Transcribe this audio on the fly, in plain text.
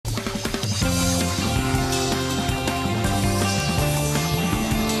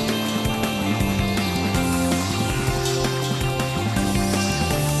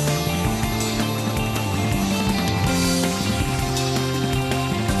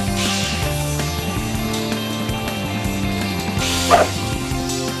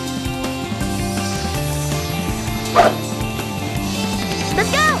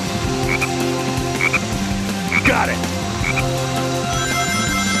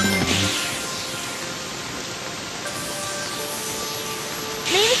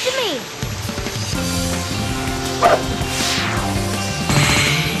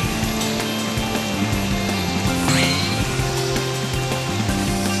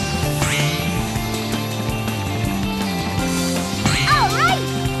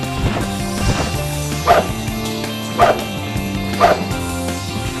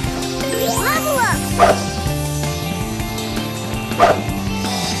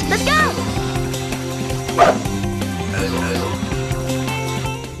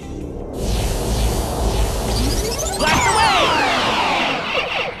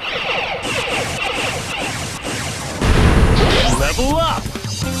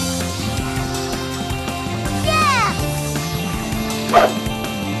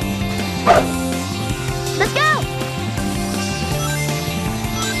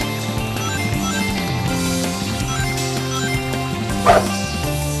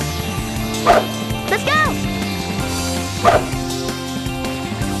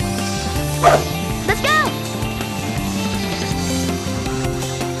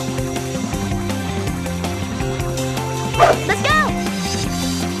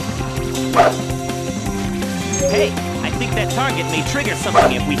Hey, I think that target may trigger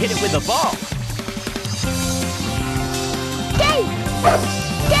something if we hit it with a ball. Dave!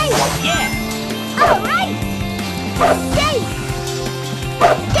 Dave! Yeah! All right! Dave!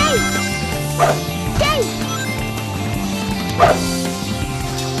 Dave! Dave!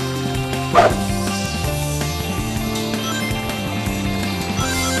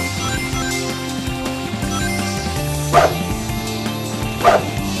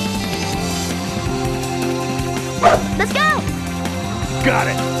 Let's go! Got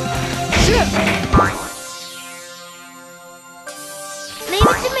it! Leave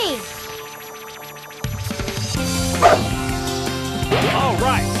it to me. All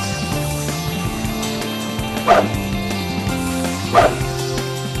right!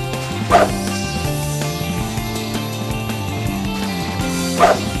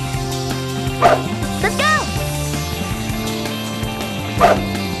 Let's go!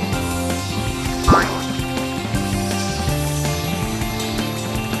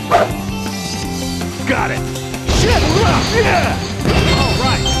 Got it! Yeah! All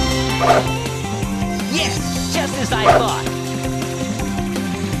right! Yes! Just as I thought!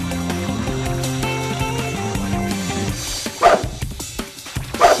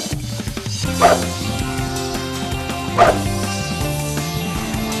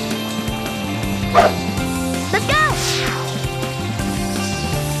 Let's go!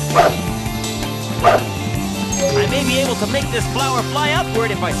 I may be able to make this flower fly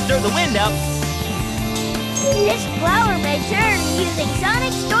upward if I stir the wind up. This flower may turn using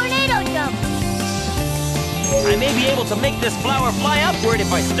Sonic's tornado jump. I may be able to make this flower fly upward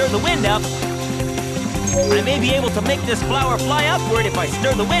if I stir the wind up. I may be able to make this flower fly upward if I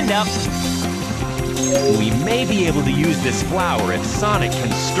stir the wind up. We may be able to use this flower if Sonic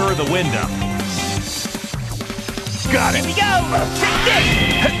can stir the wind up. Got Here it! we go! Take this!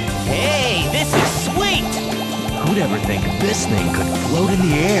 Hey, this is sweet! Who'd ever think this thing could float in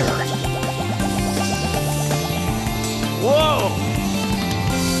the air? Whoa!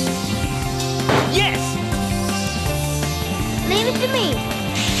 Yes! Leave it to me.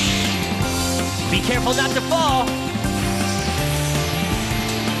 Be careful not to fall!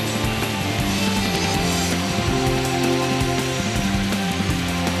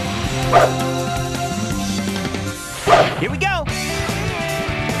 Here we go!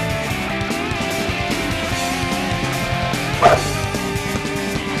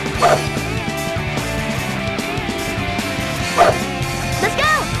 Let's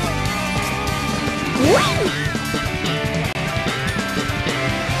go! Whee!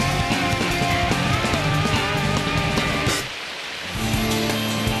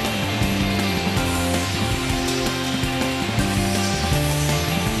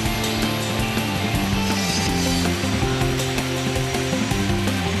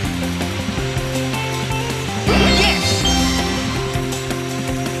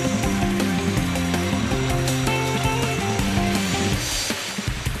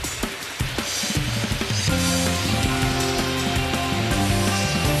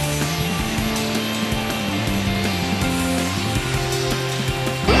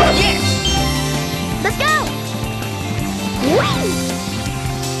 Let's go! Whee!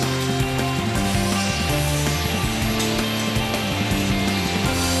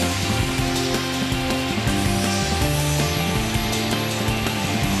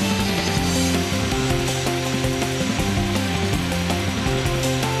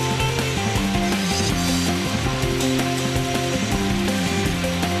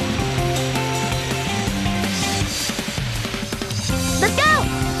 Let's go!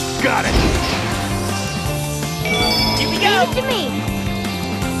 Got it! Here we Leave go! it to me.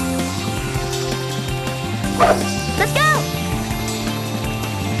 Let's go!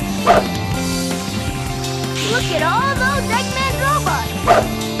 Look at all those Eggman robots.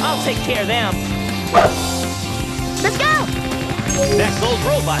 I'll take care of them. Let's go! That gold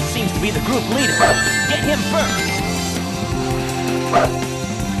robot seems to be the group leader. Get him first.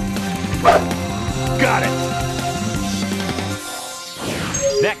 Got it!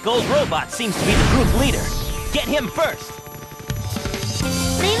 That gold robot seems to be the group leader. Get him first.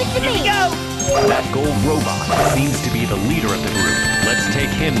 Leave it to Here we me. go! That gold robot seems to be the leader of the group. Let's take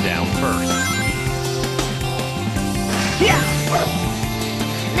him down first. Yeah!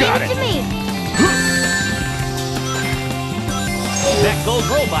 Leave Got it it. to me. That gold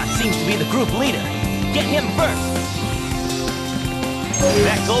robot seems to be the group leader. Get him first.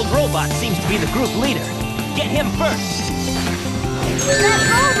 That gold robot seems to be the group leader. Get him first. That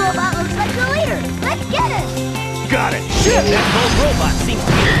gold robot looks like the leader. Let's get it. Got it! That gold robot seems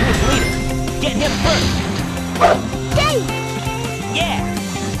to be the group leader. Get him first. Dave! Yeah!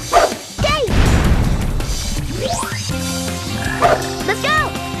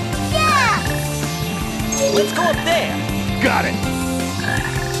 Got it!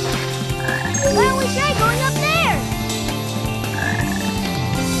 Why don't we try going up there?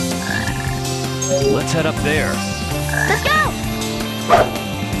 Let's head up there. Let's go!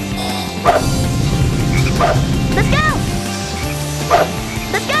 Let's go!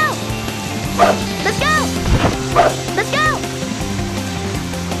 Let's go! Let's go! Let's go!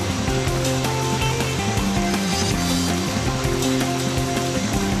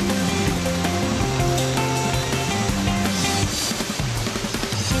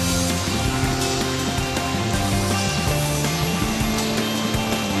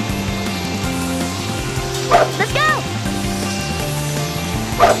 Let's go!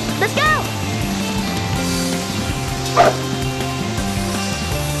 Let's go!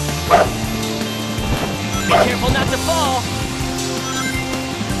 Be careful not to fall.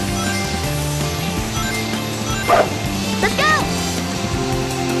 Let's go!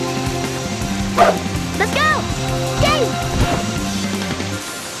 Let's go! Dave!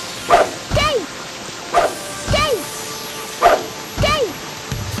 Dave! Dave! Dave!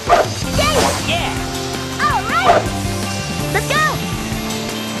 Dave! Yeah! All right! Let's go!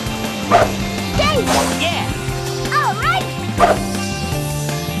 Dave! Yeah! All right!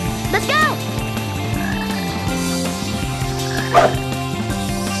 Let's go!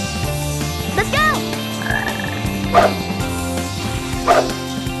 Let's go!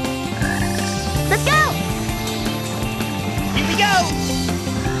 Let's go! Here we go!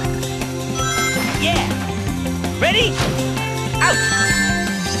 Yeah! Ready? Out!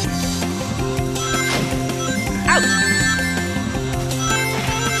 Out!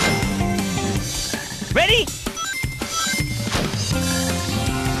 Ready?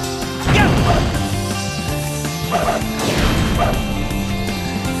 Go!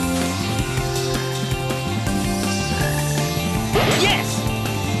 Yes!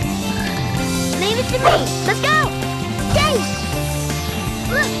 Leave it to me. Let's go! Dave!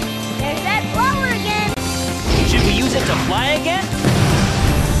 Look, there's that flower again. Should we use it to fly again?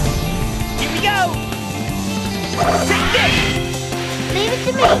 Here we go! Take this! Leave it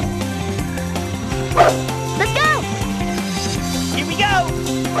to me. Let's go! Here we go!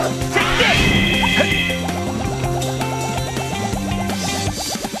 Take this!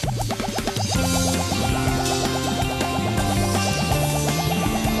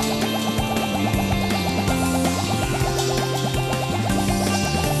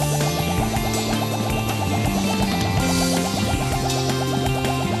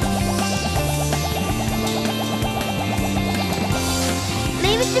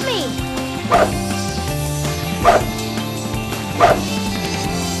 Leave it to me.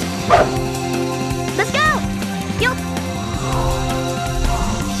 Let's go! Yup!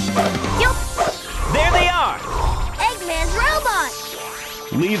 Yup! There they are! Eggman's robot!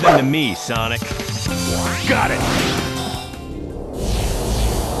 Leave them to me, Sonic. Got it!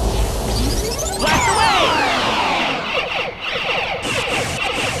 Blast away!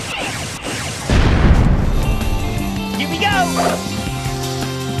 Here we go!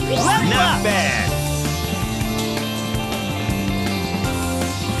 Level Not up! bad!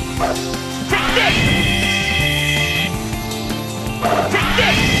 Take this! Take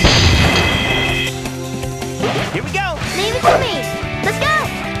this! Here we go! Leave it to me. Let's go!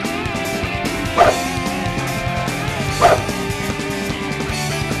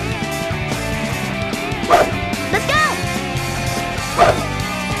 Let's go!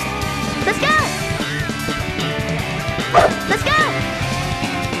 Let's go! Let's go!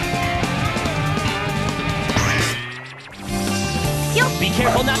 Yup! Be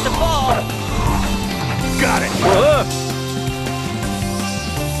careful not to fall! Got it! Whoa.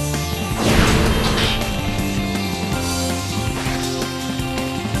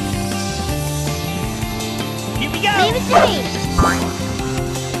 Here we go! Leave it to me.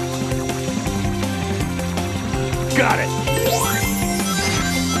 Got it!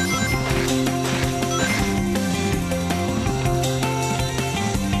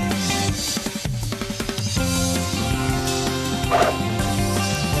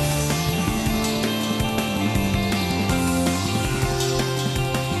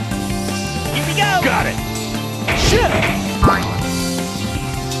 Here we go! Got it! Shit!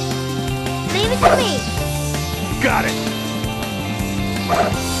 Leave it to me. Got it!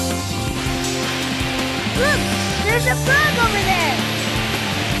 Look, there's a frog over there.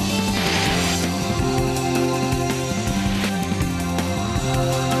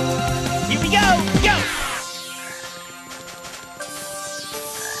 Here we go! Go!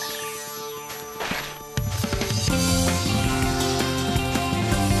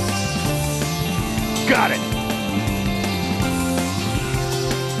 Got it!